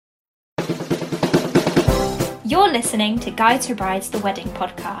You're listening to Guides for Brides, the wedding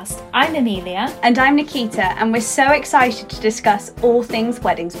podcast. I'm Amelia. And I'm Nikita, and we're so excited to discuss all things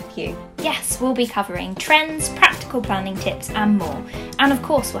weddings with you. Yes, we'll be covering trends, practical planning tips, and more. And of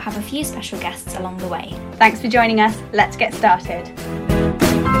course, we'll have a few special guests along the way. Thanks for joining us. Let's get started.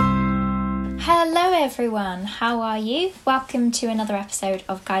 Hello everyone, how are you? Welcome to another episode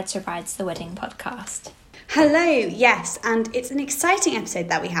of Guides for Brides, the wedding podcast. Hello, yes, and it's an exciting episode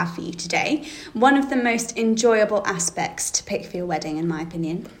that we have for you today. One of the most enjoyable aspects to pick for your wedding, in my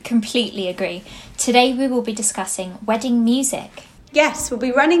opinion. Completely agree. Today we will be discussing wedding music. Yes, we'll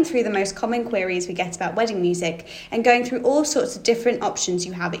be running through the most common queries we get about wedding music and going through all sorts of different options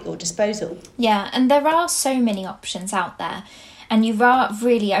you have at your disposal. Yeah, and there are so many options out there. And you are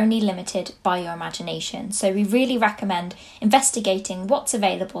really only limited by your imagination. So we really recommend investigating what's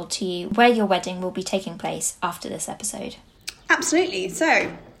available to you, where your wedding will be taking place after this episode. Absolutely.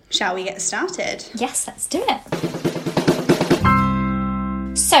 So, shall we get started? Yes, let's do it.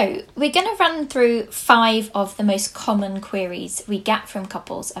 So, we're going to run through 5 of the most common queries we get from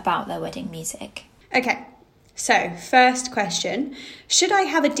couples about their wedding music. Okay. So, first question. Should I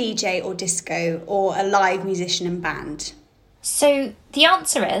have a DJ or disco or a live musician and band? So the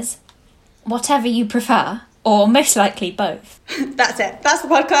answer is whatever you prefer, or most likely both. That's it. That's the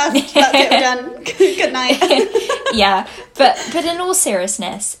podcast. That's it. We're done. Good night. Yeah, but in all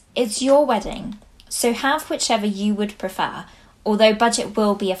seriousness, it's your wedding, so have whichever you would prefer, although budget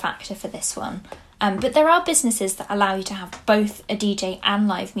will be a factor for this one. But there are businesses that allow you to have both a DJ and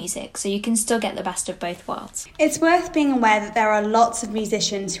live music, so you can still get the best of both worlds. It's worth being aware that there are lots of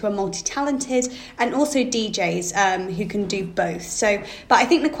musicians who are multi-talented and also DJs who can do both. But I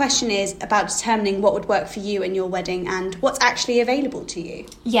think the question is about determining what would work for you and your wedding and what's actually available to you.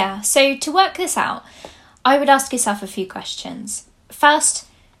 Yeah, so to work this out, I would ask yourself a few questions. First,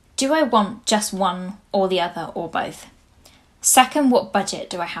 do I want just one or the other or both? Second, what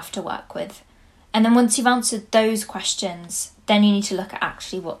budget do I have to work with? And then once you've answered those questions, then you need to look at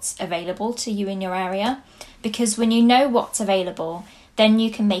actually what's available to you in your area. Because when you know what's available, then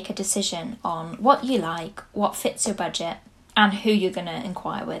you can make a decision on what you like, what fits your budget, and who you're going to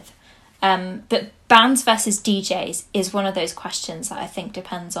inquire with. But bands versus DJs is one of those questions that I think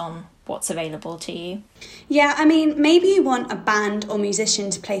depends on what's available to you. Yeah, I mean, maybe you want a band or musician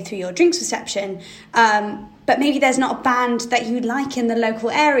to play through your drinks reception, but maybe there's not a band that you like in the local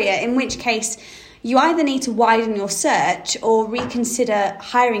area, in which case you either need to widen your search or reconsider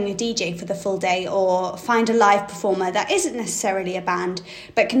hiring a DJ for the full day or find a live performer that isn't necessarily a band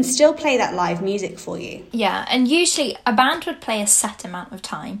but can still play that live music for you. Yeah, and usually a band would play a set amount of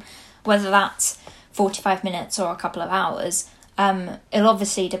time, whether that's 45 minutes or a couple of hours. It'll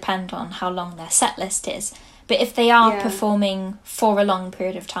obviously depend on how long their set list is. But if they are performing for a long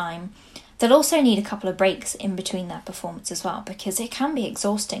period of time, they'll also need a couple of breaks in between their performance as well, because it can be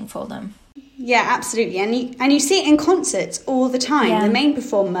exhausting for them. Yeah, absolutely. And you see it in concerts all the time. Yeah. The main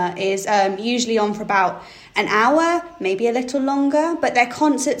performer is usually on for about an hour, maybe a little longer, but their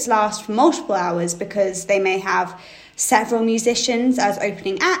concerts last for multiple hours because they may have several musicians as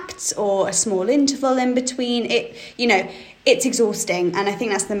opening acts or a small interval in between. It's exhausting, and I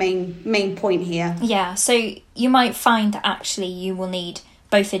think that's the main point here. Yeah, so you might find that actually you will need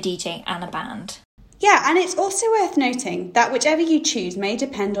both a DJ and a band. Yeah, and it's also worth noting that whichever you choose may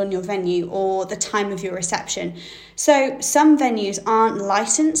depend on your venue or the time of your reception. So some venues aren't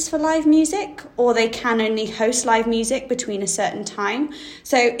licensed for live music, or they can only host live music between a certain time.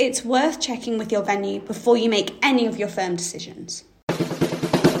 So it's worth checking with your venue before you make any of your firm decisions.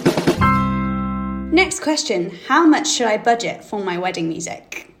 Next question, how much should I budget for my wedding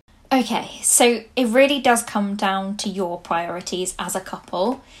music? Okay, so it really does come down to your priorities as a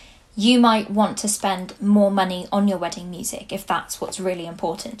couple. You might want to spend more money on your wedding music if that's what's really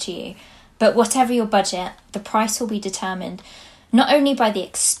important to you. But whatever your budget, the price will be determined not only by the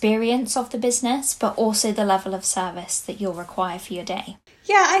experience of the business, but also the level of service that you'll require for your day.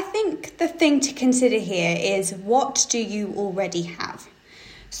 Yeah, I think the thing to consider here is, what do you already have?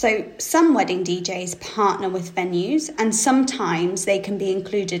 So some wedding DJs partner with venues, and sometimes they can be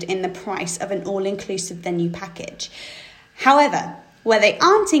included in the price of an all-inclusive venue package. However, where they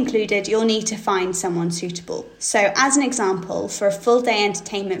aren't included, you'll need to find someone suitable. So as an example, for a full day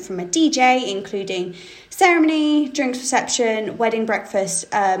entertainment from a DJ, including ceremony, drinks reception, wedding breakfast,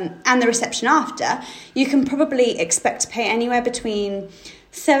 and the reception after, you can probably expect to pay anywhere between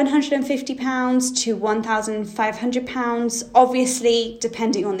 £750 to £1,500, obviously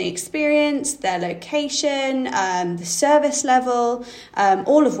depending on the experience, their location, the service level,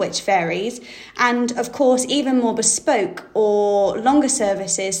 all of which varies. And of course, even more bespoke or longer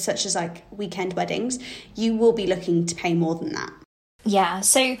services, such as like weekend weddings, you will be looking to pay more than that. Yeah,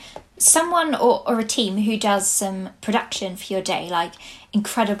 so someone or a team who does some production for your day, like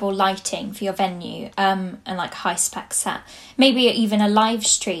incredible lighting for your venue, and like high spec set, maybe even a live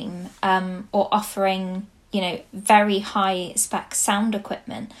stream, or offering, very high spec sound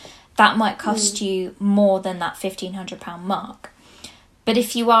equipment, that might cost you more than that £1,500 mark. But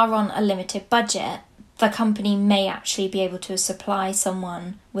if you are on a limited budget, the company may actually be able to supply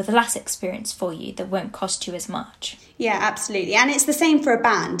someone with less experience for you that won't cost you as much. Yeah, absolutely. And it's the same for a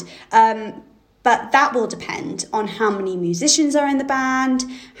band. But that will depend on how many musicians are in the band,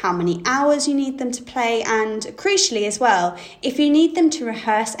 how many hours you need them to play, and crucially as well, if you need them to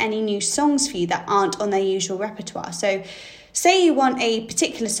rehearse any new songs for you that aren't on their usual repertoire. So say you want a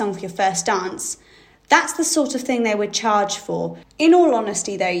particular song for your first dance, that's the sort of thing they would charge for. In all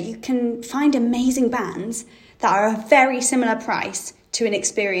honesty, though, you can find amazing bands that are a very similar price to an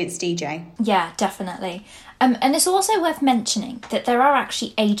experienced DJ. Yeah, definitely. And it's also worth mentioning that there are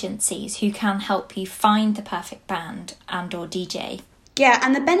actually agencies who can help you find the perfect band and or DJ. Yeah,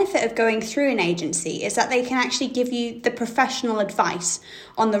 and the benefit of going through an agency is that they can actually give you the professional advice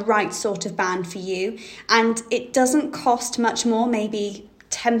on the right sort of band for you. And it doesn't cost much more, maybe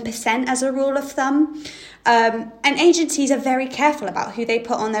 10% as a rule of thumb. And agencies are very careful about who they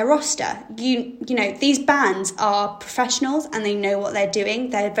put on their roster. You know, these bands are professionals and they know what they're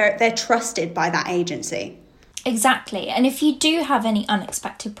doing. They're trusted by that agency. Exactly. And if you do have any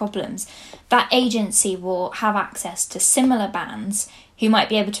unexpected problems, that agency will have access to similar bands who might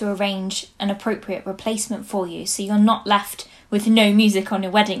be able to arrange an appropriate replacement for you, so you're not left with no music on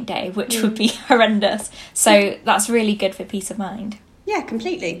your wedding day, which would be horrendous. So that's really good for peace of mind. Yeah,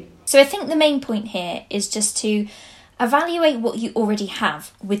 completely. So I think the main point here is just to evaluate what you already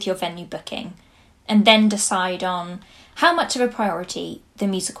have with your venue booking and then decide on how much of a priority the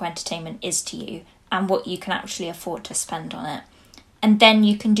musical entertainment is to you and what you can actually afford to spend on it. And then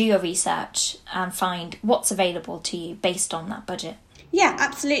you can do your research and find what's available to you based on that budget. Yeah,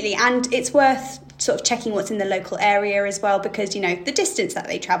 absolutely. And it's worth sort of checking what's in the local area as well, because, you know, the distance that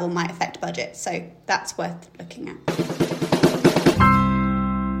they travel might affect budget. So that's worth looking at.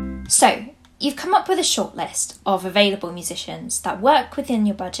 So you've come up with a short list of available musicians that work within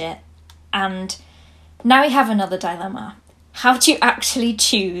your budget. And now we have another dilemma. How do you actually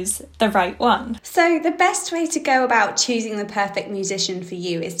choose the right one? So the best way to go about choosing the perfect musician for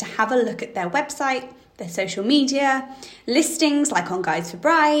you is to have a look at their website, their social media, listings like on Guides for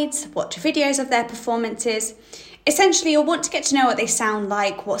Brides, watch videos of their performances. Essentially, you'll want to get to know what they sound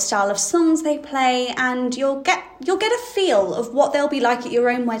like, what style of songs they play, and you'll get a feel of what they'll be like at your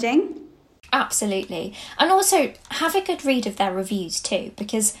own wedding. Absolutely. And also have a good read of their reviews too,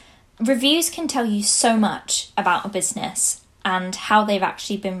 because reviews can tell you so much about a business and how they've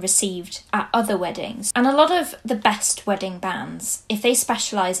actually been received at other weddings. And a lot of the best wedding bands, if they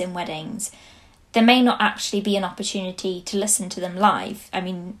specialise in weddings, there may not actually be an opportunity to listen to them live. I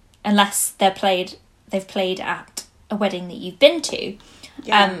mean, unless they've played at a wedding that you've been to.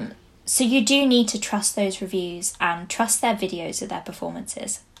 Yeah. So you do need to trust those reviews and trust their videos of their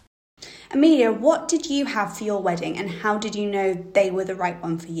performances. Amelia, what did you have for your wedding and how did you know they were the right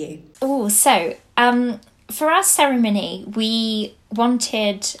one for you? Oh, so for our ceremony, we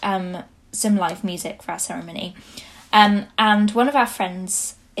wanted some live music for our ceremony. And one of our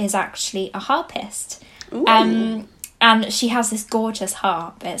friends is actually a harpist. And she has this gorgeous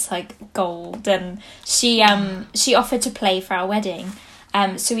harp. It's like gold. And she offered to play for our wedding.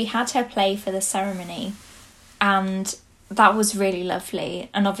 So we had her play for the ceremony. And that was really lovely.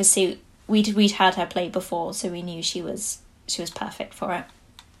 And obviously we'd had her play before, so we knew she was perfect for it.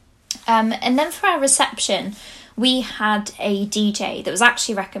 And then for our reception, we had a DJ that was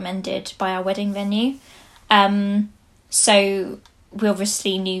actually recommended by our wedding venue. So we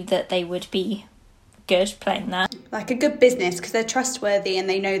obviously knew that they would be good playing that. Like a good business, because they're trustworthy and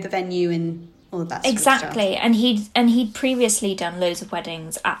they know the venue and all of that sort Exactly. of stuff. And he'd previously done loads of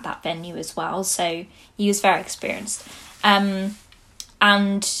weddings at that venue as well, so he was very experienced. And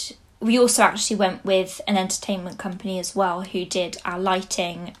we also actually went with an entertainment company as well who did our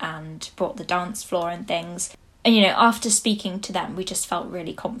lighting and brought the dance floor and things. And, you know, after speaking to them, we just felt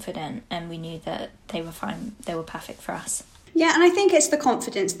really confident and we knew that they were fine. They were perfect for us. Yeah, and I think it's the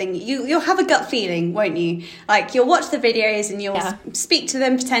confidence thing. You'll have a gut feeling, won't you? Like, you'll watch the videos and you'll speak to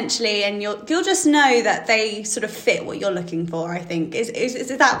them potentially, and you'll just know that they sort of fit what you're looking for, I think. Is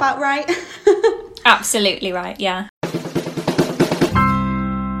that about right? Absolutely right, yeah.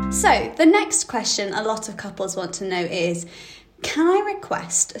 So, the next question a lot of couples want to know is, can I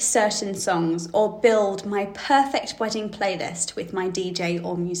request certain songs or build my perfect wedding playlist with my DJ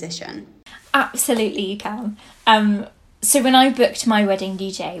or musician? Absolutely, you can. So when I booked my wedding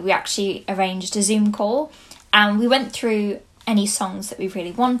DJ, we actually arranged a Zoom call and we went through any songs that we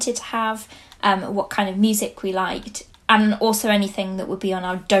really wanted to have, what kind of music we liked, and also anything that would be on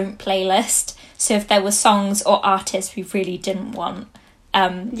our don't playlist. So if there were songs or artists we really didn't want,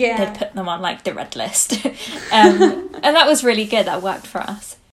 they'd put them on like the red list. And that was really good. That worked for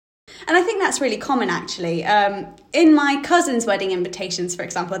us. And I think that's really common, actually. In my cousin's wedding invitations, for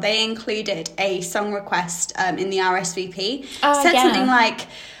example, they included a song request in the RSVP. Said something like,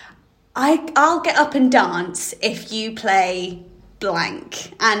 I'll get up and dance if you play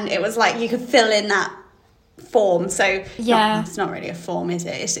blank. And it was like you could fill in that form. So it's not really a form, is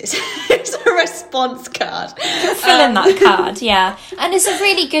it? It's a response card. Fill in that card, yeah. And it's a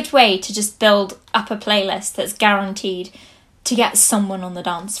really good way to just build up a playlist that's guaranteed to get someone on the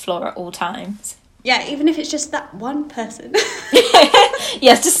dance floor at all times. Yeah, even if it's just that one person.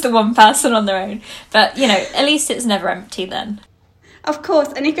 Yes, just the one person on their own. But, at least it's never empty then. Of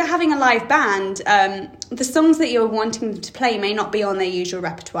course, and if you're having a live band, the songs that you're wanting to play may not be on their usual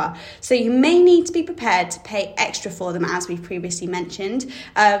repertoire. So you may need to be prepared to pay extra for them, as we've previously mentioned,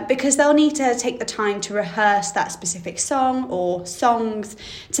 because they'll need to take the time to rehearse that specific song or songs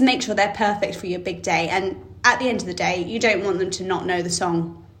to make sure they're perfect for your big day. And at the end of the day, you don't want them to not know the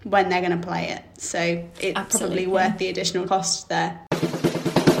song when they're going to play it. So it's probably worth the additional cost there.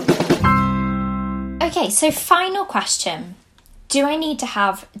 Okay, so final question. Do I need to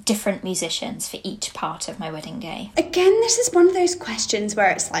have different musicians for each part of my wedding day? Again, this is one of those questions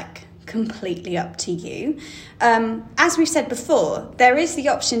where it's like completely up to you. As we've said before, there is the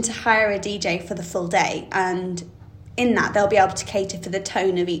option to hire a DJ for the full day, and in that they'll be able to cater for the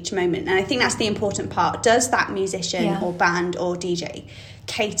tone of each moment. And I think that's the important part. Does that musician or band or DJ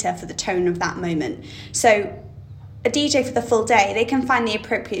cater for the tone of that moment? So a DJ for the full day, they can find the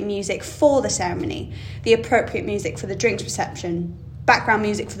appropriate music for the ceremony, the appropriate music for the drinks reception, background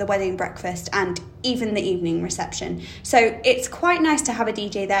music for the wedding breakfast, and even the evening reception. So it's quite nice to have a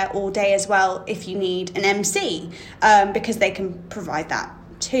DJ there all day as well if you need an MC, because they can provide that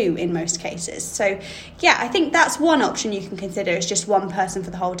too in most cases. So I think that's one option you can consider, is just one person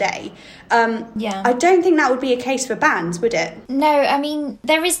for the whole day. I don't think that would be a case for bands, would it? No, I mean,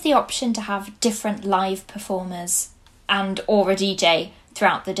 there is the option to have different live performers and or a DJ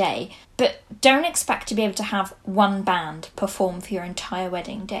throughout the day, but don't expect to be able to have one band perform for your entire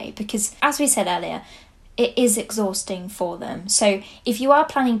wedding day, because as we said earlier, it is exhausting for them. So if you are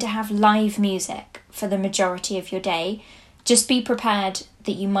planning to have live music for the majority of your day, just be prepared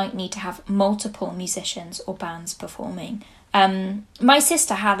that you might need to have multiple musicians or bands performing. My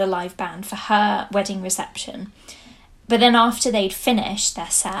sister had a live band for her wedding reception, but then after they'd finished their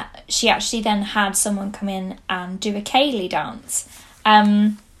set, she actually then had someone come in and do a ceilidh dance.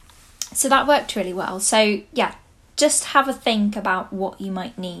 So that worked really well. So just have a think about what you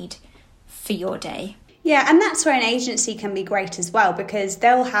might need for your day. Yeah, and that's where an agency can be great as well, because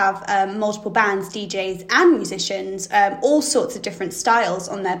they'll have multiple bands, DJs and musicians, all sorts of different styles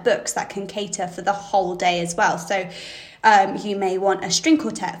on their books that can cater for the whole day as well. So you may want a string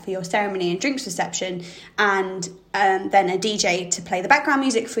quartet for your ceremony and drinks reception, and then a DJ to play the background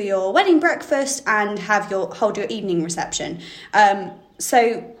music for your wedding breakfast and hold your evening reception.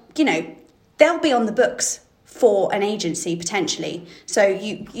 So, they'll be on the books for an agency potentially. So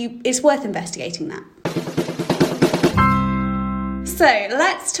it's worth investigating that. So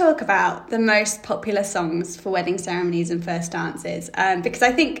let's talk about the most popular songs for wedding ceremonies and first dances, because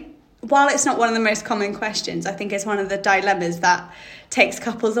I think while it's not one of the most common questions, I think it's one of the dilemmas that takes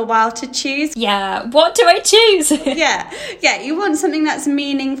couples a while to choose. Yeah, what do I choose? yeah, you want something that's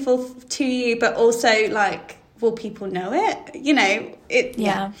meaningful to you, but also like, will people know it?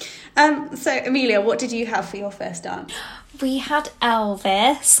 So Amelia, what did you have for your first dance? We had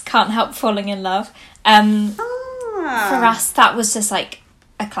Elvis, Can't Help Falling in Love. For us, that was just like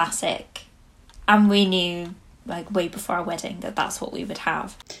a classic, and we knew like way before our wedding that that's what we would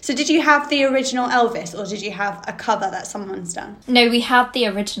have. So did you have the original Elvis, or did you have a cover that someone's done? No, we had the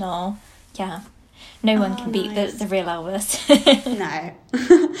original. No one can beat the real Elvis. No.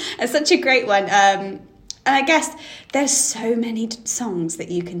 It's such a great one. And I guess there's so many songs that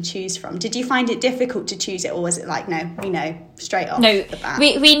you can choose from. Did you find it difficult to choose it, or was it like, no, we know straight off No, the bat?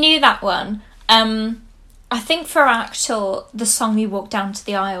 we knew that one. I think for the song we walked down to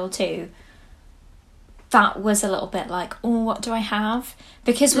the aisle to, that was a little bit like, oh, what do I have?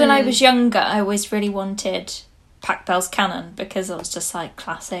 Because when I was younger, I always really wanted Pack Bell's Canon, because it was just like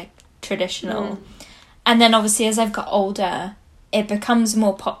classic, traditional. And then obviously as I've got older, it becomes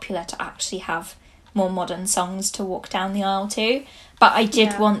more popular to actually have more modern songs to walk down the aisle to. But I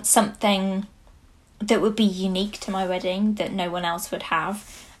did want something that would be unique to my wedding that no one else would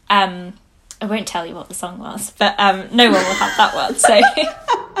have. I won't tell you what the song was, but no one will have that one. So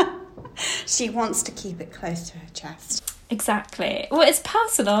she wants to keep it close to her chest. Exactly. Well, it's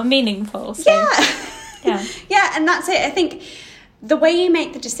personal and meaningful. So. Yeah, and that's it. I think the way you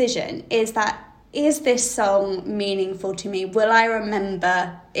make the decision is that, is this song meaningful to me? Will I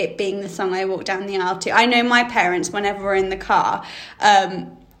remember it being the song I walk down the aisle to? I know my parents, whenever we're in the car,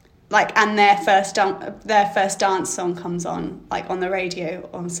 and their first dance song comes on, like on the radio,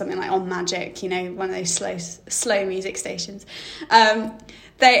 on something like on Magic, one of those slow music stations. My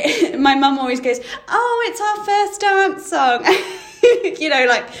mum always goes, "Oh, it's our first dance song,"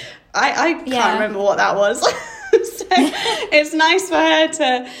 I can't remember what that was. So it's nice for her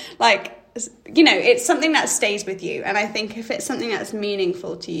to it's something that stays with you, and I think if it's something that's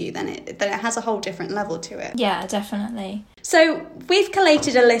meaningful to you, then it has a whole different level to it. Yeah, definitely. So we've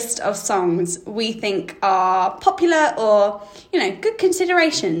collated a list of songs we think are popular or good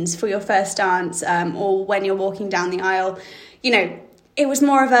considerations for your first dance, or when you're walking down the aisle. It was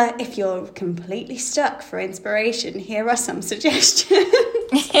more of a, if you're completely stuck for inspiration, here are some suggestions.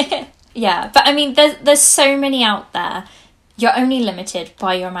 Yeah, but I mean, there's so many out there. You're only limited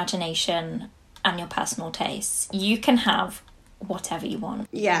by your imagination and your personal tastes. You can have whatever you want.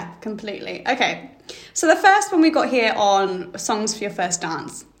 Yeah, completely. Okay, so the first one we got here on songs for your first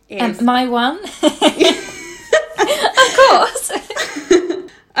dance is... my one? Of course.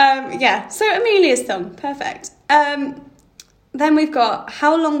 So Amelia's song, perfect. Then we've got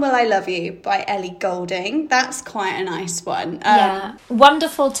How Long Will I Love You by Ellie Goulding. That's quite a nice one.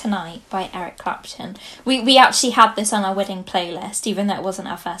 Wonderful Tonight by Eric Clapton. We actually had this on our wedding playlist, even though it wasn't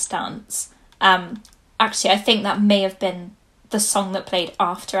our first dance. Actually, I think that may have been the song that played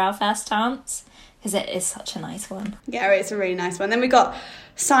after our first dance, because it is such a nice one. Yeah, it's a really nice one. Then we got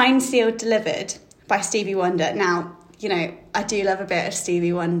Signed, Sealed, Delivered by Stevie Wonder. Now, I do love a bit of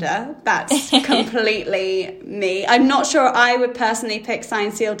Stevie Wonder. That's completely me. I'm not sure I would personally pick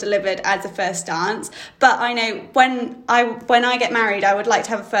Signed, Sealed, Delivered as a first dance, but I know when I get married, I would like to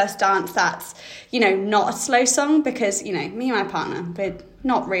have a first dance that's, not a slow song, because, me and my partner, we're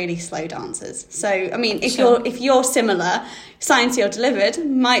not really slow dancers. So, I mean, if you're similar, Signed, Sealed, Delivered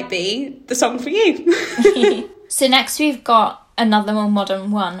might be the song for you. So next we've got another more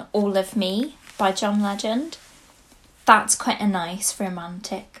modern one, All of Me by John Legend. That's quite a nice,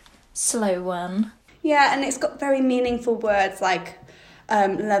 romantic, slow one. Yeah, and it's got very meaningful words like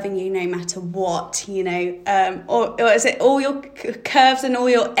loving you no matter what, or is it all your curves and all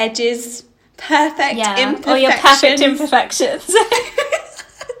your edges, perfect imperfections. All your perfect imperfections.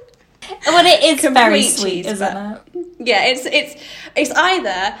 Well, it is complete very sweet, cheese, isn't it? Yeah, it's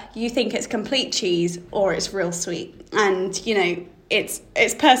either you think it's complete cheese or it's real sweet, and it's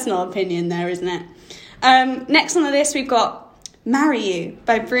personal opinion there, isn't it? Next on the list, we've got Marry You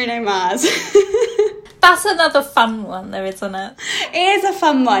by Bruno Mars. That's another fun one, though, isn't it? It is a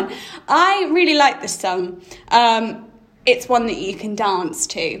fun one. I really like this song. It's one that you can dance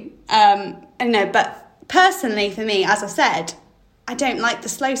to. But personally, for me, as I said, I don't like the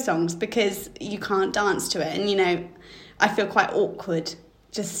slow songs because you can't dance to it. And, I feel quite awkward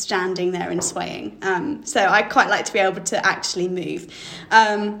just standing there and swaying. So I quite like to be able to actually move.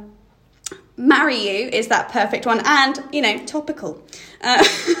 Marry You is that perfect one, and topical.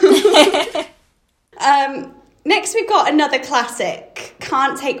 Next we've got another classic,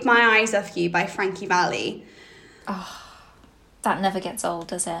 Can't Take My Eyes Off You by Frankie Valli. Oh, that never gets old,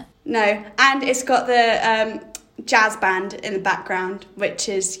 does it? No, and it's got the jazz band in the background, which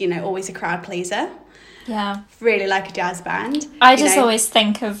is always a crowd pleaser. Yeah, really like a jazz band. I just always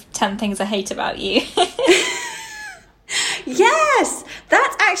think of 10 Things I Hate About You. Yes,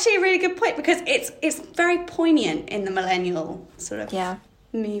 that's actually a really good point, because it's very poignant in the millennial sort of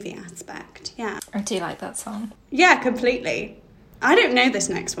movie aspect. Yeah, I do like that song. Yeah, completely. I don't know this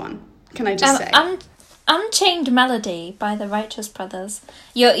next one. Can I just say? Unchained Melody by the Righteous Brothers.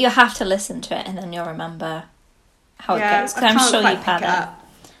 You'll have to listen to it and then you'll remember how it goes. Because I'm sure you've had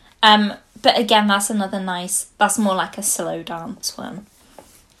it. But again, that's another nice. That's more like a slow dance one.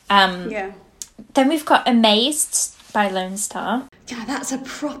 Then we've got Amazed by Lone Star. Yeah, that's a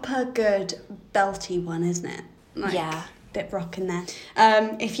proper good belty one, isn't it? Like, Yeah. bit of rock in there.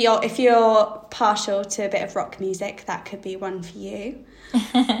 If you're partial to a bit of rock music, that could be one for you.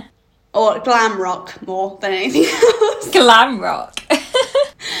 Or glam rock more than anything else. Glam rock.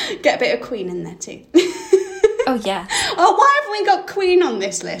 Get a bit of Queen in there too. Oh, yeah. Oh, why haven't we got Queen on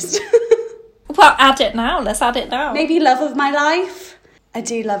this list? Well, add it now. Let's add it now. Maybe Love of My Life. I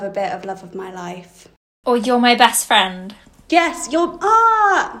do love a bit of Love of My Life. Or You're My Best Friend. Yes,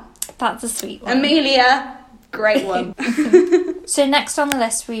 That's a sweet one. Amelia, great one. So next on the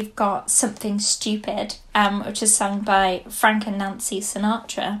list we've got Something Stupid, which is sung by Frank and Nancy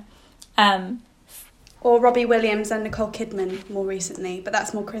Sinatra. Or Robbie Williams and Nicole Kidman more recently, but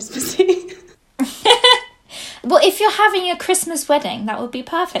that's more Christmassy. Well, if you're having a Christmas wedding, that would be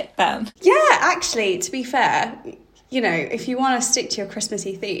perfect then. Yeah, actually, to be fair, you know, if you want to stick to your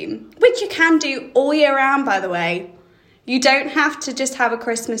Christmassy theme, which you can do all year round, by the way, you don't have to just have a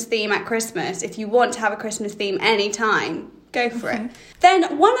Christmas theme at Christmas. If you want to have a Christmas theme anytime, go for it.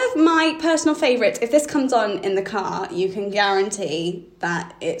 Then one of my personal favourites, if this comes on in the car, you can guarantee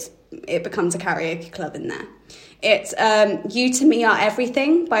that it becomes a karaoke club in there. It's You to Me Are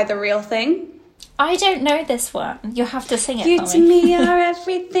Everything by The Real Thing. I don't know this one. You'll have to sing it You for to me. me are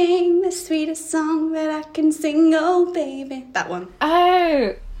everything, the sweetest song that I can sing, oh baby. That one.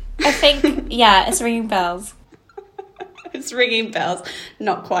 Oh, I think, yeah, it's ringing bells. It's ringing bells.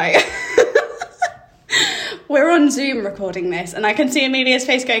 Not quite. We're on Zoom recording this, and I can see Amelia's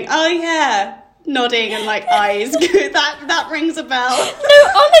face going, oh yeah, nodding and like eyes. that rings a bell. No,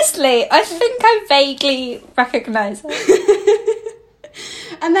 honestly, I think I vaguely recognise it.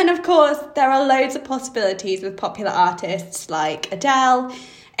 And then, of course, there are loads of possibilities with popular artists like Adele.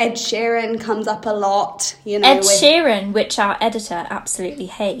 Ed Sheeran comes up a lot, you know. Ed Sheeran, which our editor absolutely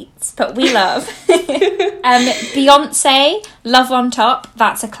hates, but we love. Beyonce, Love on Top,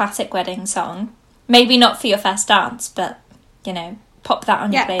 that's a classic wedding song. Maybe not for your first dance, but, you know, pop that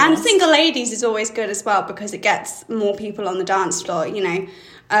on your playlist. And Single Ladies is always good as well because it gets more people on the dance floor, you know.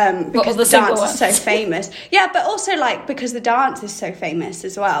 Because the dance is so famous. Yeah, but also like because the dance is so famous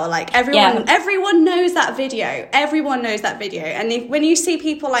as well. Like everyone knows that video. Everyone knows that video. And when you see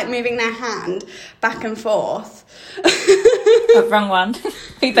people like moving their hand back and forth. Oh, wrong one.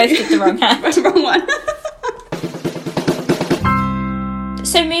 We both did the wrong hand. Wrong one.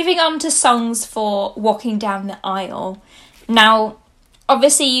 So moving on to songs for walking down the aisle. Now,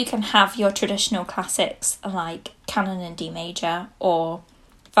 obviously you can have your traditional classics like Canon in D major or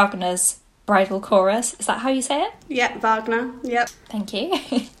Wagner's Bridal Chorus. Is that how you say it? Yeah, Wagner. Yep. Thank you.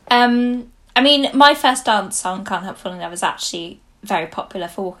 I mean, My First Dance song, Can't Help Falling in Love, is actually very popular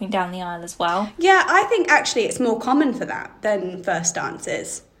for walking down the aisle as well. Yeah, I think actually it's more common for that than First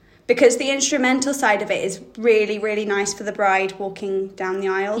Dances. Because the instrumental side of it is really, really nice for the bride walking down the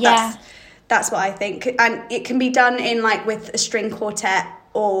aisle. Yeah. That's what I think. And it can be done in like with a string quartet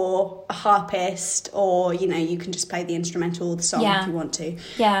or a harpist, or, you know, you can just play the instrumental or the song if you want to.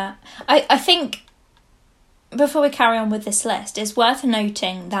 Yeah. I think, before we carry on with this list, it's worth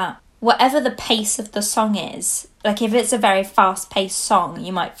noting that whatever the pace of the song is, like if it's a very fast-paced song,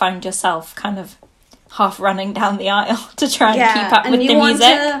 you might find yourself kind of half running down the aisle to try and keep up with the music. And you want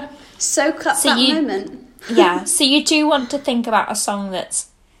to soak up that moment. Yeah, so you do want to think about a song that's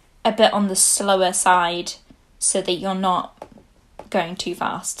a bit on the slower side so that you're not going too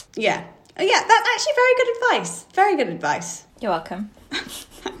fast. Yeah, that's actually very good advice. Very good advice. You're welcome.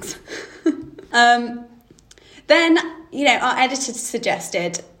 Thanks. Then, you know, our editor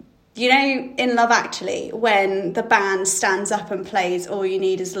suggested, you know, in Love Actually, when the band stands up and plays All You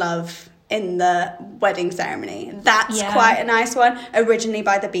Need Is Love in the wedding ceremony. That's quite a nice one, originally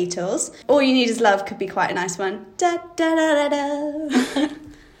by the Beatles. All You Need Is Love could be quite a nice one. Da, da, da, da, da.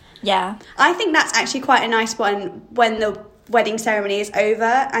 Yeah. I think that's actually quite a nice one when the wedding ceremony is over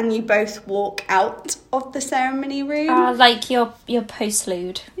and you both walk out of the ceremony room. Like your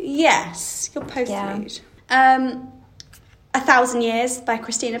postlude. Yes, your postlude. Yeah. 1,000 Years by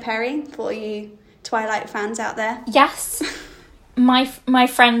Christina Perri for you Twilight fans out there. Yes. My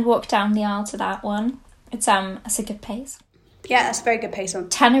friend walked down the aisle to that one. It's a good pace. Yeah, that's a very good pace on.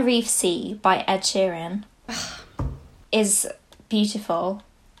 Tenerife Sea by Ed Sheeran is beautiful.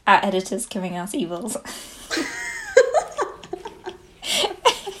 Our editor's giving us evils.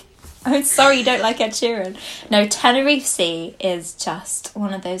 I'm sorry you don't like Ed Sheeran. No, Tenerife Sea is just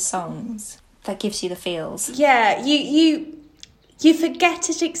one of those songs that gives you the feels. Yeah, you forget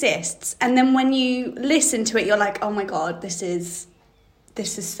it exists, and then when you listen to it, you're like, oh my god, this is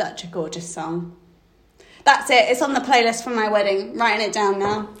such a gorgeous song. That's it. It's on the playlist for my wedding. Writing it down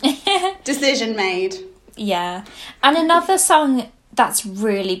now. Decision made. Yeah. And another song that's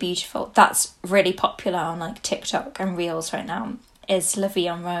really beautiful, that's really popular on like TikTok and Reels right now, is La Vie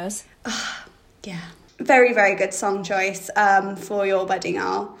en Rose. Yeah. Very, very good song choice for your wedding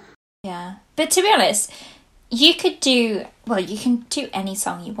hour. Yeah. But to be honest, you can do any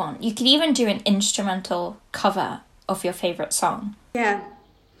song you want. You could even do an instrumental cover of your favourite song. Yeah.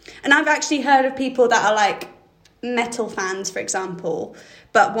 And I've actually heard of people that are like metal fans, for example,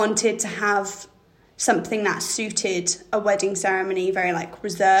 but wanted to have something that suited a wedding ceremony, very like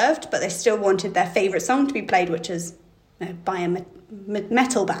reserved, but they still wanted their favourite song to be played, which is by a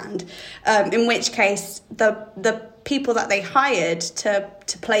metal band. In which case, the people that they hired to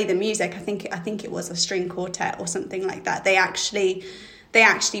play the music, I think it was a string quartet or something like that. They actually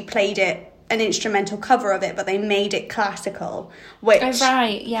played it, an instrumental cover of it, but they made it classical, which,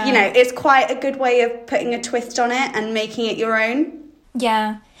 right, yeah, it's quite a good way of putting a twist on it and making it your own.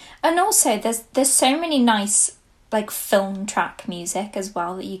 Yeah. And also there's so many nice like film track music as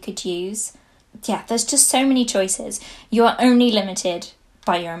well that you could use. Yeah, there's just so many choices. You are only limited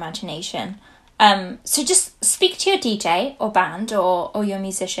by your imagination. So just speak to your DJ or band or your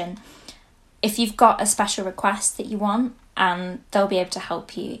musician if you've got a special request that you want, and they'll be able to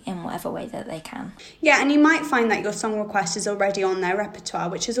help you in whatever way that they can. Yeah, and you might find that your song request is already on their repertoire,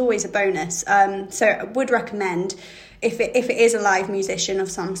 which is always a bonus. So I would recommend, if it is a live musician of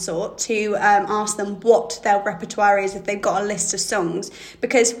some sort, to ask them what their repertoire is if they've got a list of songs.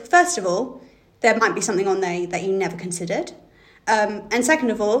 Because first of all, there might be something on there that you never considered. And second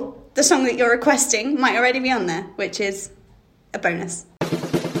of all, the song that you're requesting might already be on there, which is a bonus.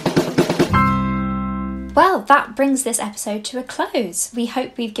 Well, that brings this episode to a close. We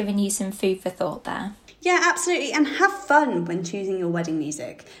hope we've given you some food for thought there. Yeah, absolutely. And have fun when choosing your wedding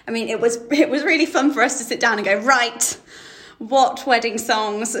music. I mean, it was really fun for us to sit down and go, right, what wedding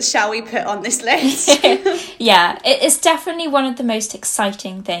songs shall we put on this list? Yeah, it's definitely one of the most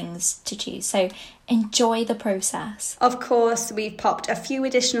exciting things to choose. So enjoy the process. Of course, we've popped a few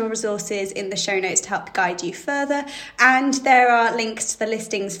additional resources in the show notes to help guide you further. And there are links to the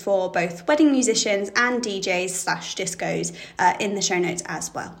listings for both wedding musicians and DJs/discos in the show notes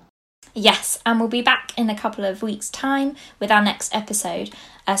as well. Yes, and we'll be back in a couple of weeks' time with our next episode.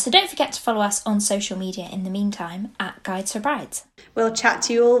 So don't forget to follow us on social media in the meantime at Guides for Brides. We'll chat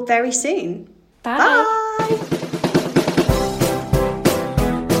to you all very soon. Bye. Bye.